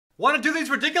Want to do these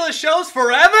ridiculous shows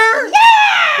forever?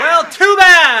 Yeah! Well, too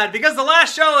bad, because the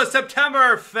last show is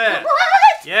September 5th.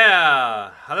 What?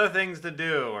 Yeah, other things to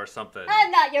do or something.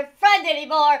 I'm not your friend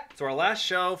anymore. So our last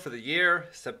show for the year,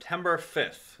 September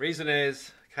 5th. Reason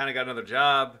is, kind of got another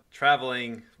job,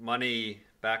 traveling, money,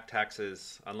 back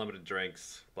taxes, unlimited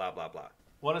drinks, blah, blah, blah.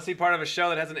 Want to see part of a show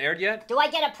that hasn't aired yet? Do I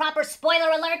get a proper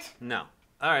spoiler alert? No.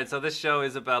 All right, so this show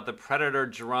is about the Predator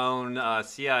drone,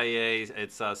 CIA.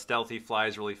 It's stealthy,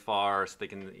 flies really far, so they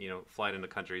can, fly it into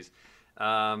countries.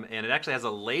 And it actually has a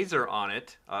laser on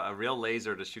it, a real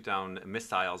laser to shoot down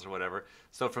missiles or whatever.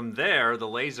 So from there, the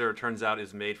laser, turns out,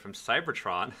 is made from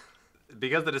Cybertron.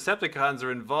 Because the Decepticons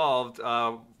are involved,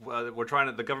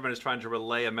 the government is trying to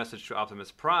relay a message to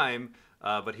Optimus Prime,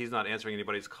 but he's not answering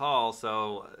anybody's call,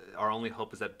 so our only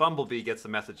hope is that Bumblebee gets the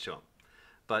message to him.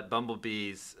 But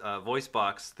Bumblebee's voice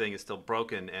box thing is still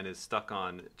broken and is stuck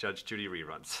on Judge Judy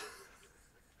reruns.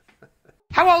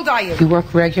 How old are you? You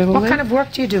work regularly? What kind of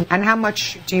work do you do? And how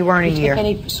much do you earn a year? Take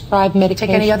any prescribed medication?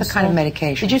 Take any other kind of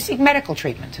medication? Did you seek medical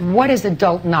treatment? What is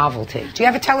adult novelty? Do you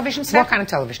have a television set? What kind of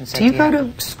television set Do you go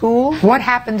have? to school? What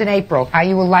happened in April? Are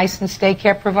you a licensed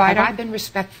daycare provider? Have I been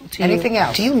respectful to you? Anything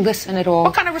else? Do you listen at all?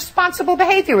 What kind of responsible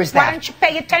behavior is that? Why don't you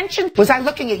pay attention? Was I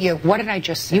looking at you? What did I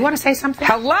just say? You want to say something?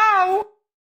 Hello?